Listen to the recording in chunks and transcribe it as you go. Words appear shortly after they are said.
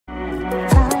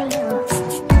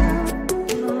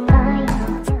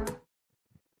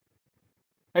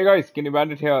Hey guys, Skinny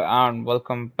Bandit here, and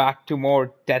welcome back to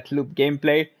more Deathloop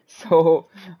gameplay.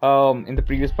 In the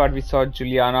previous part, we saw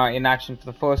Juliana in action for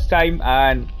the first time,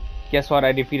 and guess what?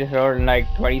 I defeated her in like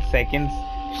 20 seconds.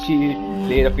 She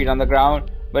laid her feet on the ground,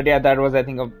 but yeah, that was, I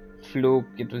think, a fluke.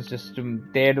 It was just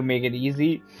there to make it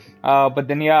easy. But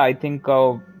then, yeah, I think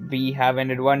we have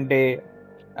ended one day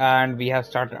and we have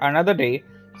started another day.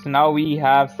 So now we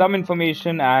have some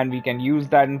information, and we can use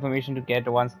that information to get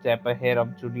one step ahead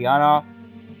of Juliana.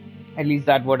 At least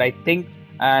that's what I think,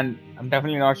 and I'm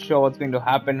definitely not sure what's going to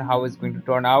happen, how it's going to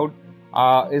turn out.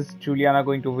 Is Juliana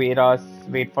going to wait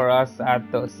for us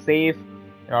at the safe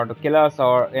in order to kill us,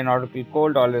 or in order to kill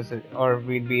Colt, or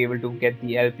we'll be able to get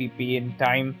the LPP in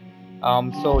time?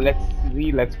 So let's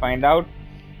see, let's find out.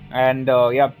 And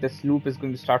yeah, this loop is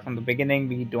going to start from the beginning.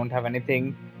 We don't have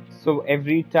anything, so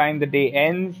every time the day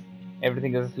ends,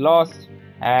 everything is lost,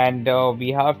 and we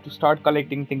have to start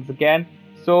collecting things again.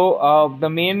 So the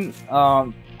main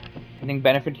I think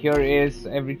benefit here is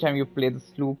every time you play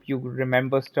this loop, you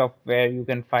remember stuff where you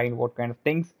can find what kind of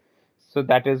things. So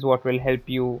that is what will help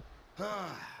you All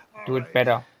do it right.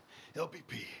 better.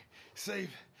 LPP.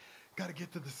 Safe. Gotta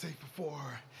get to the safe before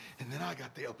her. And then I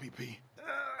got the LPP.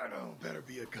 No, better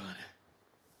be a gun.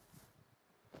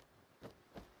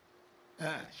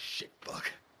 Shit,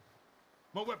 fuck.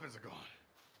 My weapons are gone.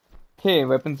 Okay,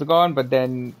 weapons are gone, but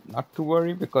then not to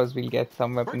worry because we'll get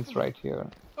some Break the weapons loop. right here.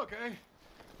 Okay.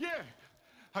 Yeah.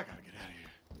 I gotta get out of here.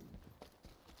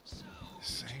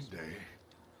 Same day.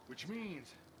 Which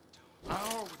means I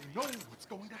already know what's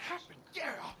going to happen.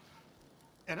 Yeah.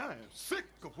 And I am sick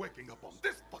of waking up on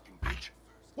this fucking beach.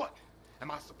 What? Am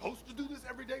I supposed to do this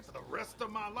every day for the rest of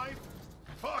my life?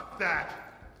 Fuck that.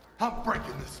 I'm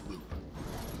breaking this loop.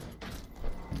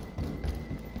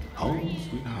 Home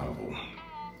sweet home.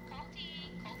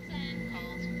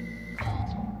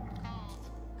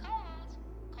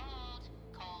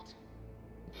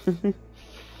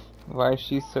 Why is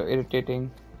she so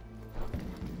irritating?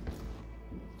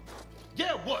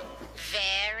 Yeah, what?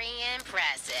 Very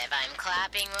impressive. I'm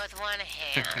clapping with one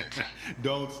hand.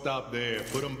 Don't stop there.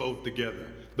 Put them both together.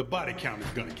 The body count is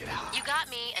gonna get high. You got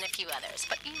me and a few others,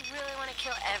 but you really want to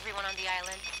kill everyone on the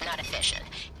island? Not efficient.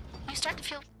 You start to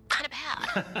feel kind of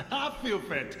bad. I feel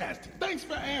fantastic. Thanks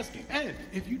for asking. And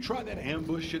if you try that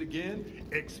ambush shit again,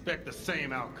 expect the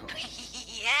same outcome.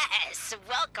 Yes,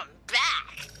 welcome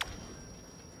back.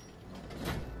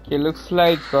 Okay, looks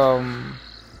like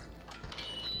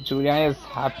Juliana is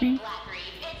happy.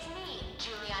 It's me,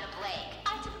 Julianna Blake.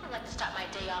 I typically like to start my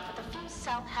day off with a few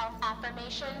self-help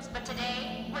affirmations, but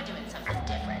today we're doing something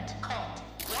different. Colt.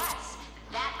 Yes,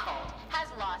 that Colt has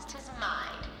lost his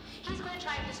mind. He's going to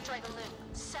try and destroy the loop.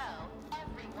 So,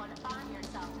 everyone arm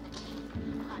yourself to the teeth.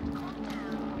 Hunt Colt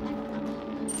down.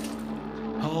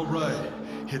 All right.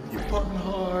 Hit the apartment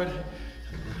hard.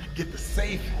 Get the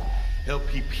safe.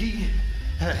 LPP.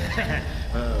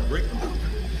 Break the loop.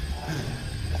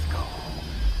 Let's go.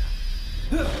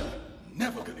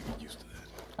 Never gonna get used to that.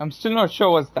 I'm still not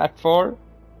sure what's that for.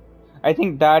 I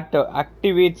think that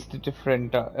activates the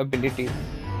different abilities.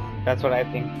 That's what I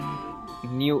think.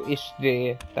 New-ish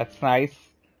day. That's nice.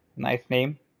 Nice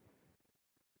name.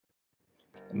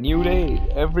 New day.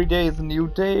 Every day is a new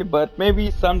day, but maybe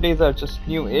some days are just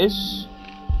new-ish.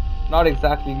 Not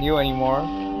exactly new anymore.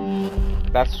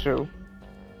 That's true.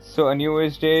 So a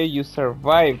newish day, you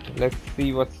survived. Let's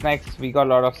see what's next. We got a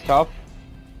lot of stuff.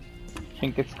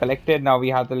 Trinkets collected. Now we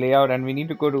have the layout, and we need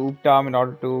to go to Oopdam in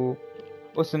order to...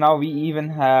 Oh, so now we even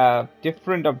have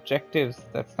different objectives.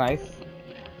 That's nice.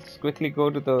 Let's quickly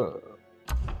go to the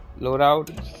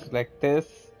loadout, just like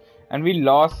this. And we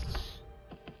lost,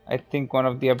 I think, one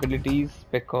of the abilities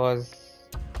because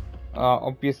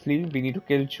obviously we need to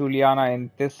kill Juliana in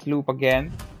this loop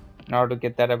again in order to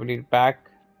get that ability back.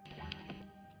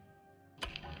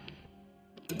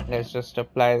 Let's just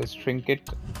apply this trinket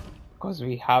because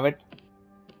we have it.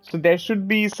 So there should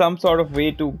be some sort of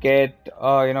way to get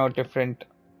different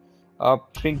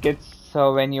trinkets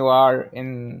when you are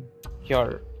in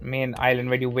your main island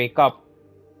when you wake up.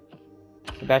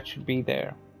 So that should be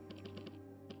there.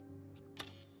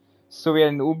 So we are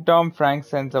in Oopdam. Frank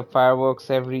sends up fireworks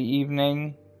every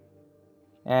evening,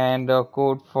 and the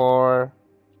code for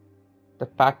the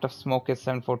Pact of Smoke is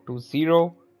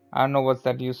 7420. I don't know what's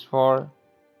that used for.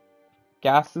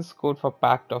 Gas is code for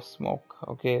Pact of Smoke.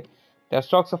 Okay, there are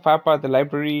stocks of firepower at the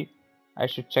library. I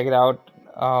should check it out.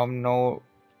 No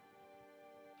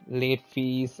late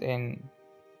fees in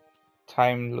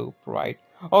time loop, right?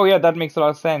 Oh yeah, that makes a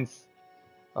lot of sense.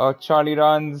 Charlie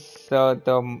runs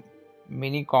the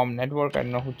Minicom network. I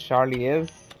don't know who Charlie is.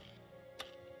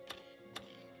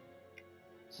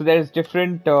 So there is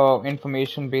different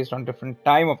information based on different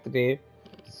time of the day.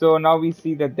 So now we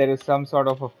see that there is some sort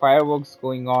of a fireworks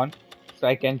going on. So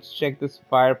I can check this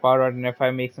firepower, and if I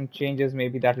make some changes,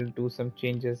 maybe that will do some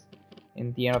changes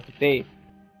in the end of the day.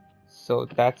 So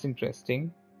that's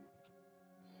interesting.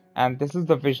 And this is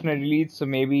the visionary lead, so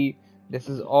maybe this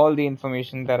is all the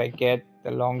information that I get. The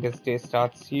longest day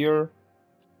starts here,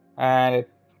 and it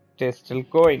is still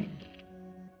going.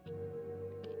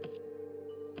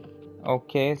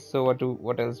 Okay, so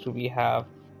what else do we have?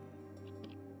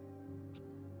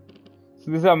 So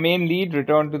this is our main lead.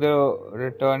 Return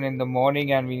in the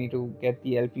morning, and we need to get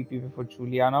the LPP before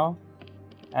Julianna.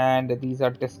 And these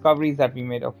are discoveries that we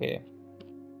made. Okay.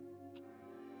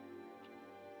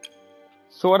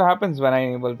 So what happens when I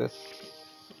enable this?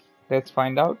 Let's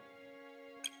find out.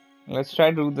 Let's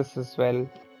try to do this as well.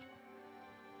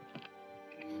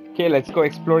 Okay, let's go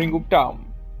exploring Uptown.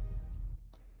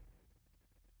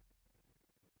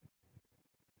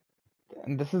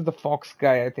 And this is the Fox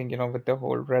guy, I think, with the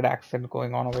whole red accent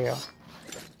going on over here.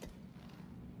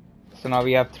 So now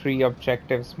we have 3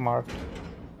 objectives marked.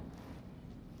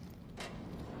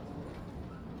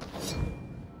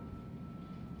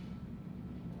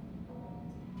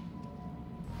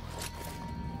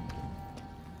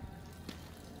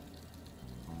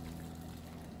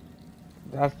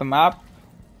 That's the map.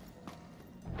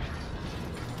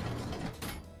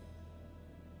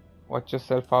 Watch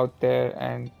yourself out there,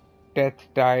 and Death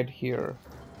died here.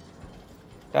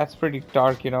 That's pretty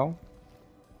dark, Master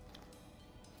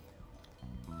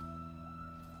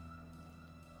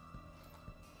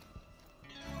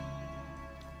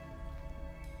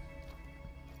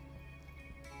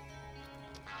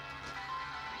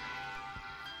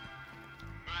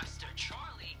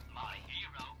Charlie, my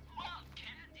hero, love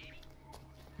candy.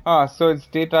 So it's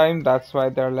daytime, that's why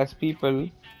there are less people.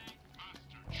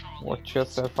 Watch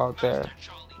yourself out there.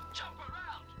 Charlie, jump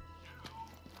around.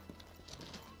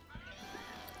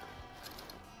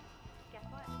 Guess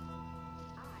what? I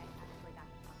actually got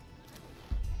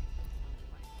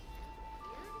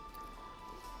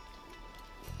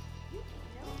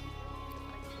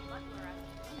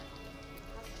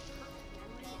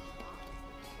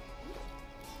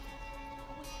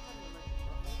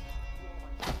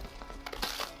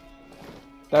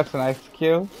That's a nice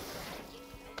kill.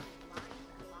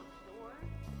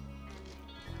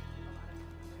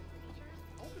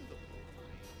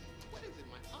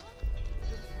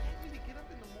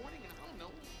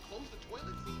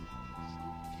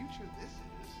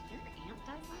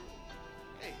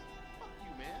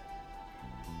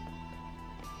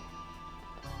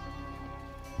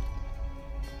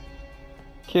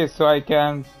 Okay, so I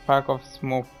can packed off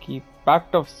smoke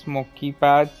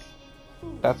keypads.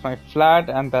 That's my flat,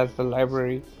 and that's the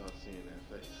library.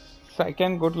 So I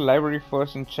can go to library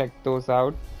first and check those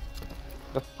out.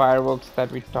 The fireworks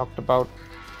that we talked about.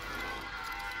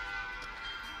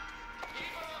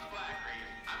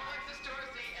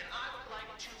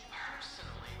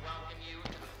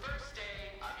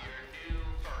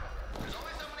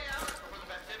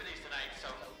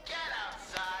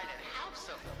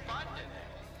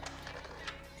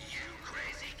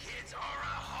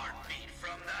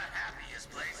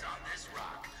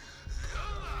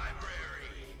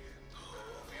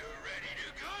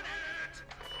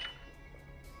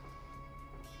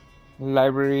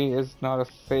 Library is not a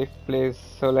safe place,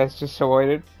 so let's just avoid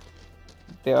it.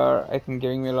 They are, I think,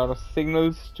 giving me a lot of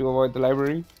signals to avoid the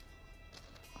library.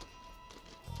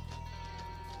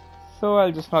 So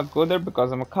I'll just not go there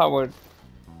because I'm a coward.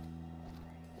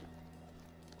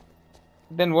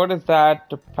 Then what is that?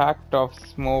 A pact of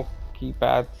smoke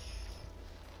keypads.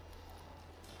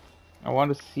 I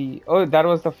want to see. Oh, that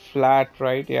was the flat,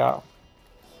 right? Yeah.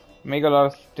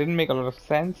 Didn't make a lot of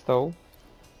sense though.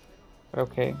 But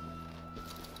okay.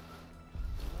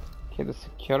 Okay, the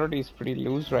security is pretty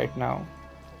loose right now.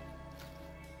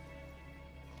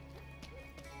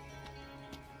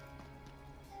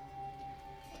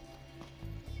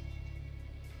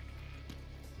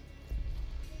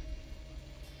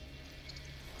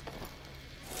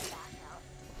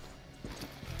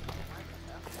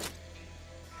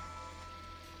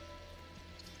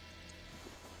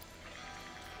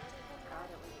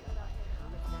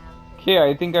 Okay,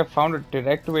 I think I found a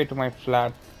direct way to my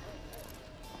flat.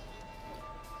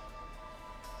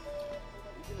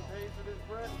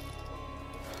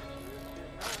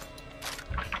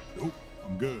 Nope,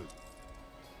 I'm good.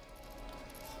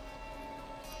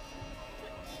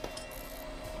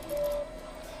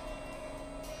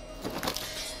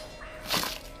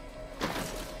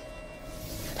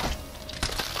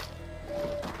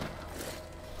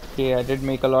 Okay, I did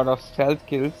make a lot of stealth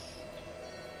kills.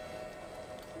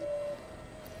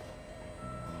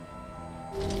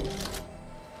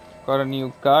 Got a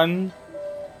new gun.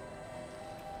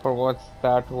 For what's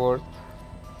that worth?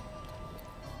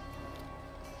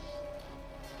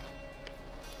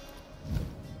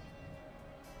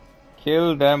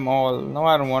 Kill them all. No,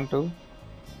 I don't want to.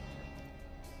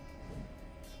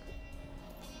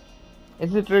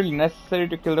 Is it really necessary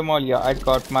to kill them all? Yeah, I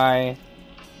got my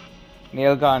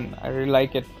nail gun. I really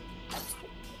like it.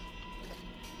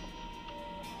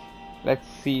 Let's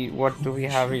see, what do we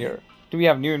have here? Do we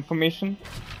have new information?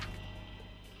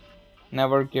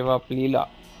 Never give up, Leela.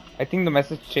 I think the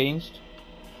message changed.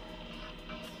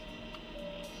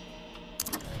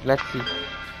 Let's see.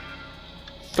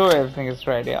 So everything is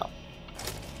right, yeah.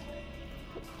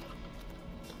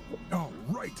 All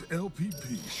right,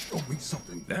 LPP, show me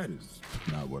something. That is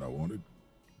not what I wanted.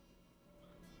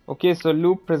 Okay, so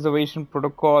loop preservation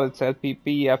protocol, it's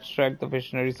LPP, abstract the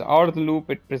visionaries out of the loop.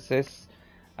 It persists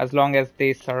as long as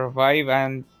they survive,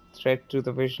 and threat to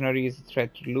the visionary is a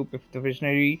threat to the loop. If the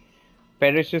visionary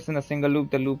perishes in a single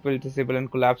loop, the loop will disable and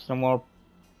collapse. No more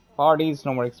parties,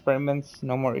 no more experiments,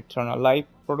 no more eternal life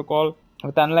protocol.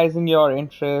 With analyzing your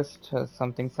interest,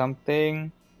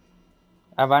 something.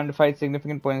 I've identified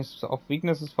significant points of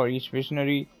weaknesses for each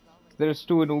visionary. There's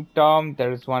 2 in Ooptom,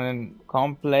 there's 1 in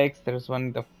Complex, there's 1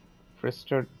 in the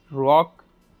Fristed Rock,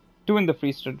 2 in the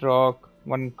Fristed Rock,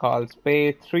 1 in Carl's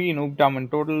Bay, 3 in Ooptom in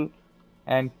total,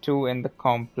 and 2 in the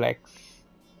Complex.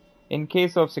 In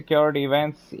case of security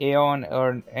events, Aeon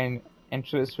and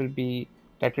interest will be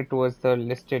directed towards the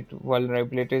listed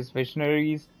vulnerabilities.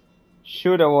 Visionaries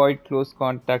should avoid close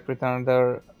contact with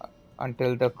another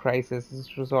until the crisis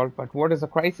is resolved. But what is a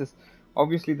crisis?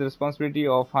 Obviously, the responsibility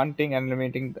of hunting and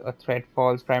eliminating a threat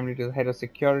falls primarily to the head of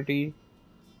security,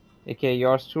 aka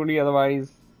yours truly.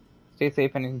 Otherwise, stay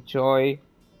safe and enjoy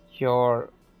your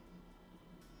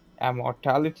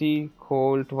immortality.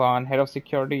 Colt 1, head of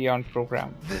security on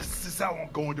program. This is how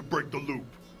I'm going to break the loop.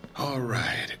 All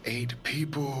right, 8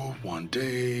 people, 1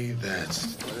 day.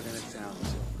 That's better than it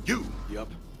sounds. You? Yep.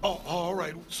 Oh, all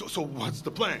right. So what's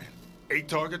the plan? 8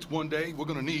 targets, 1 day. We're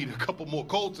gonna need a couple more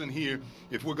Colts in here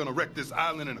if we're gonna wreck this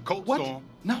island in a Colt storm.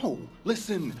 No,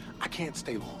 listen, I can't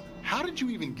stay long. How did you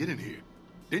even get in here?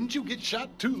 Didn't you get shot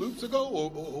 2 loops ago,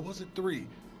 or was it 3?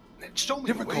 Show me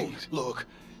different ways. Look,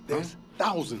 there's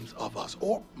thousands of us,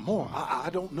 or more. I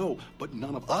don't know, but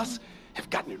none of us have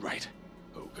gotten it right.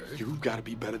 Okay. You've got to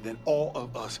be better than all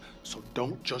of us, so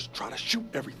don't just try to shoot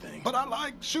everything. But I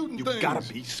like shooting things. You've got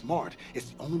to be smart. It's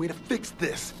the only way to fix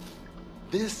this.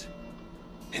 This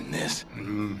and this.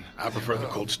 I prefer the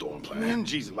Cold Storm plan.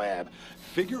 Geez, lab.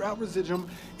 Figure out residuum.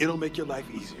 It'll make your life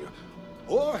easier.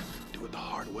 Or do it the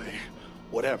hard way.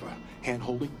 Whatever.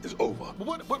 Hand-holding is over.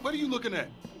 What are you looking at?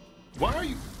 Why are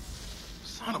you...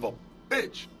 Son of a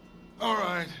bitch. All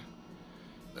right.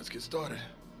 Let's get started.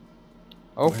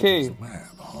 Okay.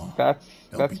 Lab, huh? That's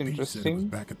LPP said it was interesting.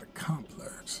 back at the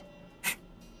complex.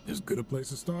 As good a place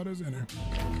to start as any.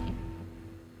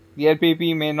 The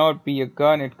LPP may not be a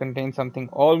gun, it contains something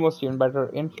almost even better,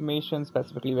 information,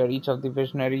 specifically where each of the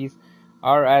visionaries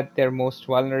are at their most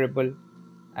vulnerable.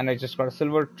 And I just got a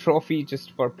silver trophy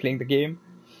just for playing the game.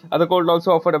 The Colt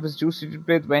also offered up his juicy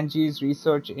tidbit. Wenji's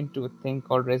research into a thing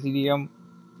called Residium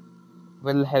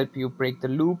will help you break the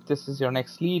loop. This is your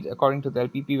next lead. According to the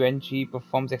LPP, Wenji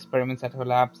performs experiments at her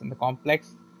labs in the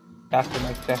complex. That's the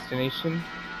next destination.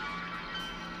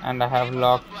 And I have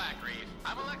locked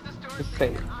to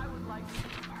say.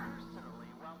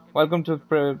 Welcome to the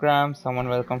program. Someone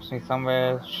welcomes me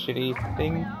somewhere. Shitty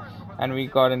thing. And we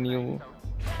got a new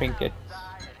trinket.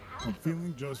 I'm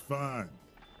feeling just fine.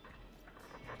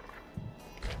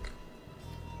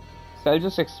 So I'll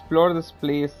just explore this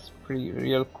place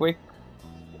real quick.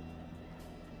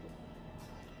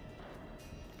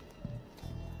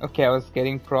 Okay, I was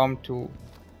getting prompt to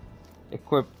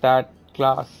equip that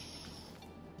class.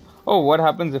 Oh, what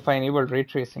happens if I enable ray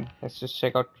tracing? Let's just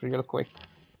check out real quick.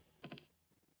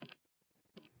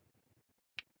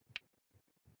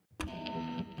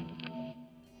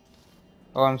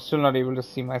 Oh, I'm still not able to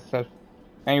see myself.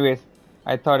 Anyways,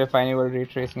 I thought if I enable ray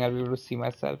tracing, I'll be able to see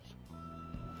myself.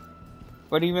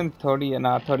 But even 30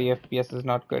 FPS is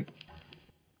not good.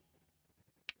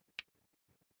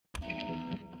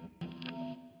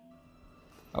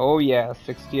 Oh yeah,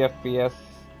 60 FPS.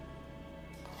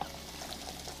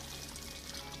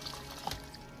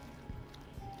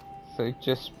 So it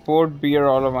just poured beer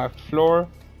all over my floor.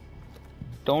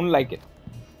 Don't like it.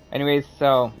 Anyways,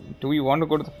 do we want to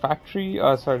go to the factory?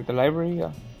 Sorry, the library?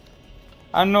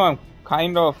 I don't know, I'm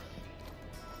kind of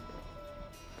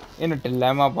in a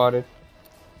dilemma about it.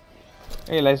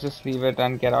 Hey, let's just leave it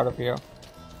and get out of here.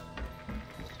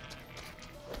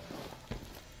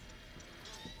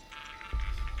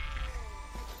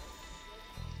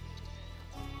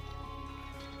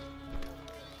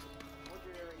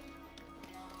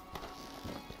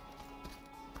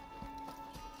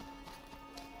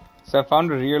 So I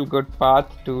found a real good path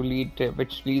to lead,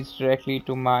 which leads directly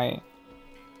to my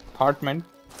apartment.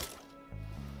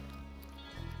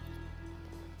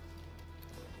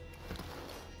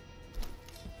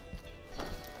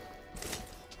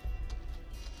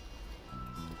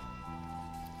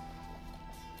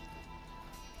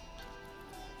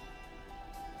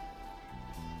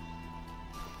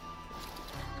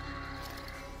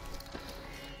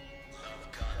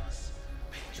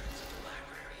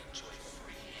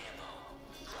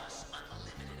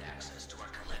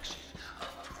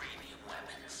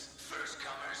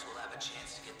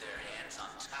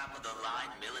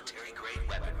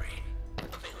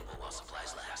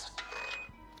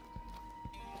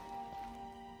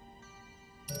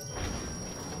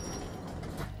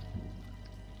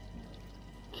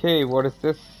 Okay, what is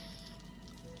this?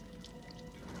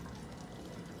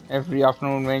 Every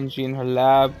afternoon when she in her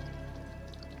lab,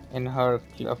 in her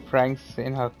Frank's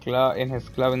in her club, in his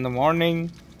club in the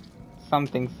morning,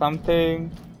 something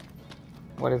something.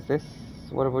 What is this?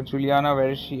 What about Julianna? Where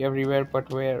is she? Everywhere, but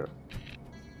where?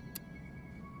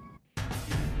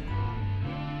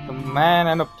 The man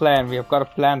and a plan. We have got a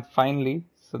plan finally,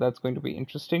 so that's going to be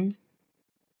interesting.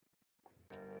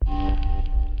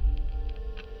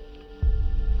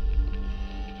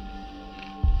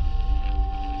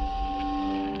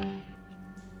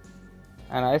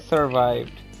 And I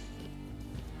survived.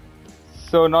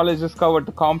 So knowledge discovered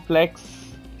the complex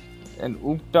in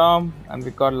Oopdom, and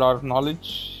we got a lot of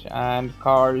knowledge. And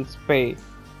Carl's pay.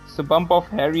 So bump off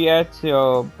Harriet.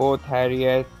 Both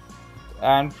Harriet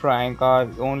and Frank are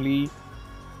only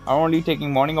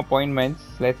taking morning appointments.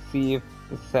 Let's see if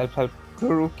the self-help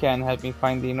guru can help me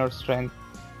find the inner strength.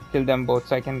 Kill them both,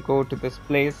 so I can go to this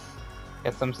place,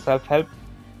 get some self-help.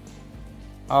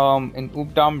 In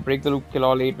Oopdam, break the loop, kill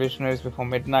all 8 visionaries before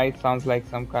midnight. Sounds like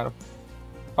some kind of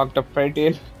fucked up fairy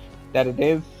tale that it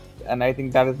is, and I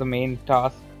think that is the main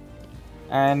task.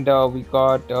 And we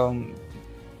got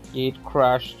Gate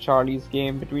Crash Charlie's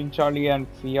game between Charlie and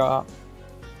Fia.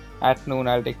 At noon,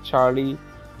 I'll take Charlie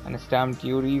and his damn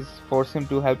duties, force him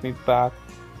to help me back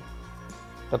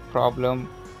the problem.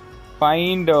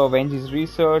 Find Venji's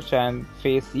research and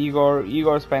face Igor.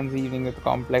 Igor spends the evening at the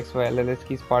complex where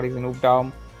Lilitsky's parties in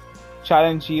Oopdam.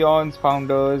 Challenge Eon's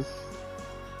founders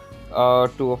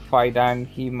to a fight, and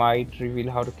he might reveal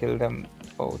how to kill them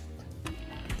both.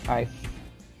 Nice.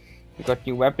 We got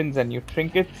new weapons and new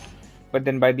trinkets, but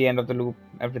then by the end of the loop,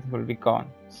 everything will be gone.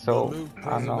 So, the loop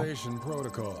preservation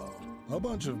protocol. A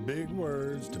bunch of big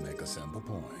words to make a simple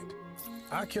point.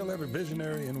 I kill every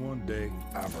visionary in one day,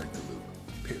 I break the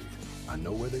loop. Period. I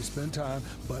know where they spend time,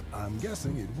 but I'm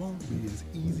guessing it won't be as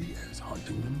easy as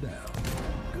hunting them down.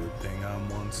 Good thing I'm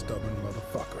one stubborn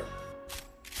motherfucker.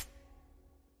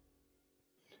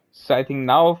 So I think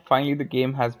now finally the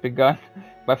game has begun.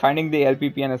 By finding the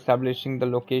LPP and establishing the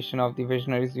location of the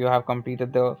visionaries, you have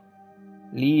completed the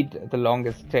lead, the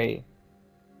longest day.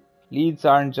 Leads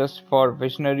aren't just for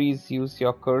visionaries. Use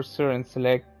your cursor and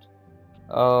select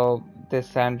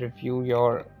this and review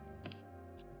your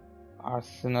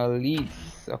arsenal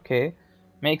leads. Okay,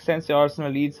 makes sense. Your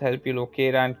arsenal leads help you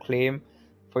locate and claim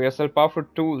for yourself powerful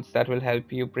tools that will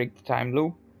help you break the time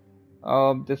loop.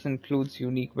 This includes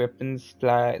unique weapons,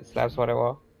 slabs,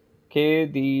 whatever. Okay,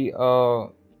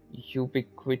 the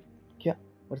ubiquity. Yeah,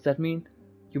 what does that mean?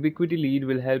 Ubiquity lead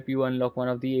will help you unlock one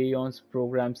of the Aeon's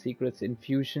program secrets in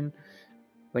Fusion.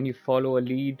 When you follow a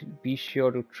lead, be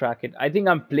sure to track it. I think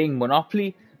I'm playing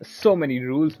Monopoly. So many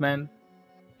rules, man.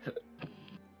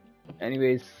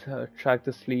 Anyways, track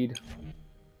this lead.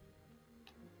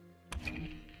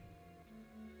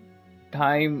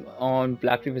 Time on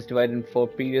Black Reef is divided in 4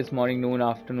 periods: morning, noon,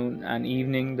 afternoon, and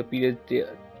evening. The periods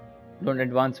don't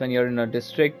advance when you're in a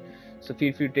district, so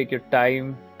feel free to take your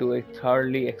time to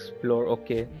thoroughly explore.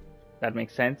 Okay, that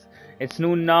makes sense. It's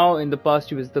noon now. In the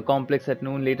past, you visit the complex at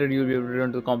noon. Later, you'll be able to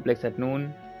return to the complex at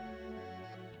noon.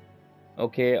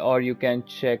 Okay, or you can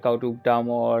check out Oopdam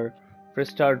or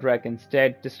Freestyle Track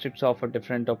instead. Districts offer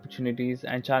different opportunities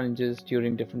and challenges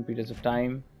during different periods of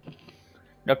time.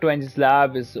 Dr. Wenji's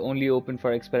lab is only open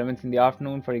for experiments in the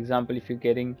afternoon. For example, if you're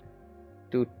getting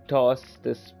to toss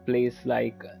this place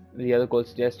like the other code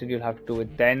suggested, you'll have to do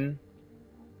it then.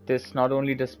 This not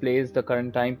only displays the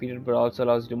current time period, but also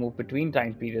allows you to move between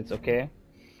time periods, okay?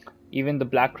 Even the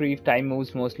Black Reef, time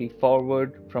moves mostly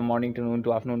forward from morning to noon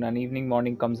to afternoon and evening.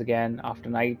 Morning comes again after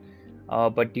night,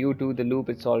 but due to the loop,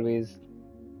 it's always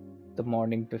the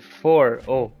morning before.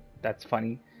 Oh, that's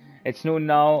funny. It's noon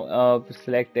now.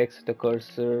 Select X, the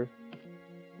cursor,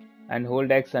 and hold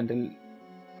X to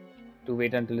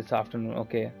wait until it's afternoon.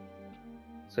 Okay,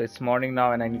 so it's morning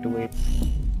now, and I need to wait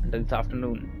until it's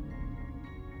afternoon.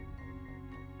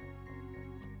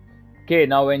 Okay,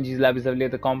 now NG's lab is available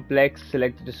at the complex.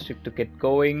 Select the district to get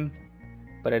going.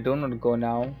 But I don't want to go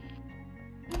now.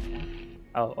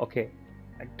 Oh, okay.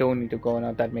 I don't need to go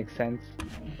now, that makes sense.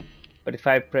 But if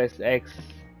I press X,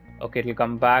 okay, it'll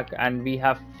come back. And we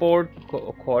have 4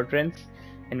 quadrants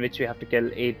in which we have to kill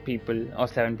 8 people or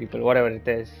 7 people, whatever it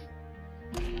is.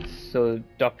 So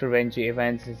Dr. Renji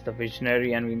Evans is the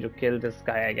visionary and we need to kill this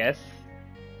guy, I guess.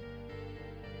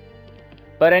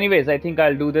 But anyways, I think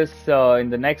I'll do this in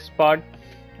the next part.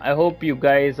 I hope you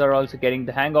guys are also getting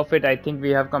the hang of it. I think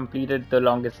we have completed the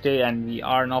longest day and we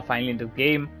are now finally in the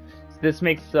game. So this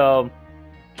makes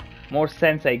more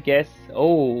sense, I guess.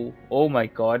 Oh my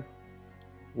god.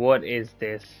 What is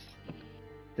this?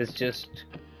 This just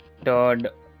turned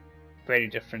very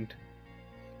different.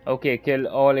 Okay, kill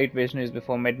all 8 visionaries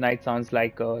before midnight. Sounds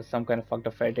like some kind of fucked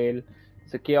up fairy tale.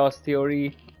 So chaos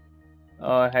theory.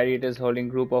 Harriet is holding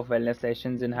group of wellness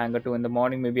sessions in Hangar 2 in the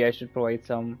morning. Maybe I should provide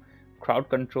some crowd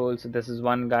control. So this is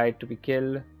one guy to be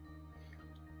killed.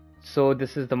 So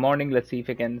this is the morning. Let's see if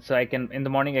I can. So I can, in the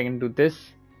morning I can do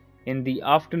this. In the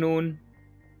afternoon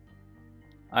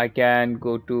I can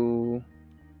go to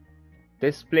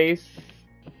this place.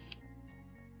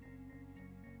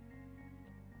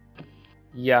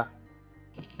 Yeah.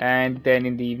 And then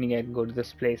in the evening I can go to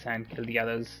this place and kill the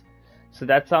others. So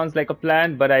that sounds like a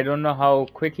plan, but I don't know how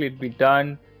quickly it'll be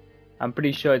done. I'm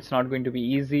pretty sure it's not going to be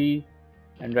easy.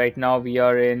 And right now we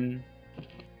are in...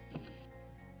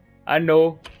 I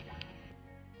know.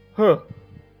 Huh.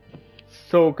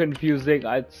 So confusing.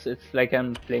 It's like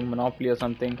I'm playing Monopoly or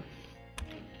something.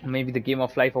 Maybe the game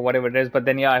of life or whatever it is. But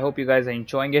then yeah, I hope you guys are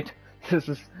enjoying it. This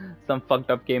is some fucked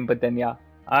up game, but then yeah.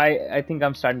 I think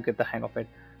I'm starting to get the hang of it.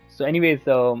 So anyways,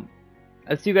 I'll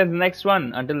see you guys in the next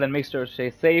one. Until then, make sure to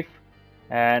stay safe.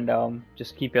 And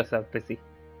just keep yourself busy.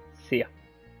 See ya.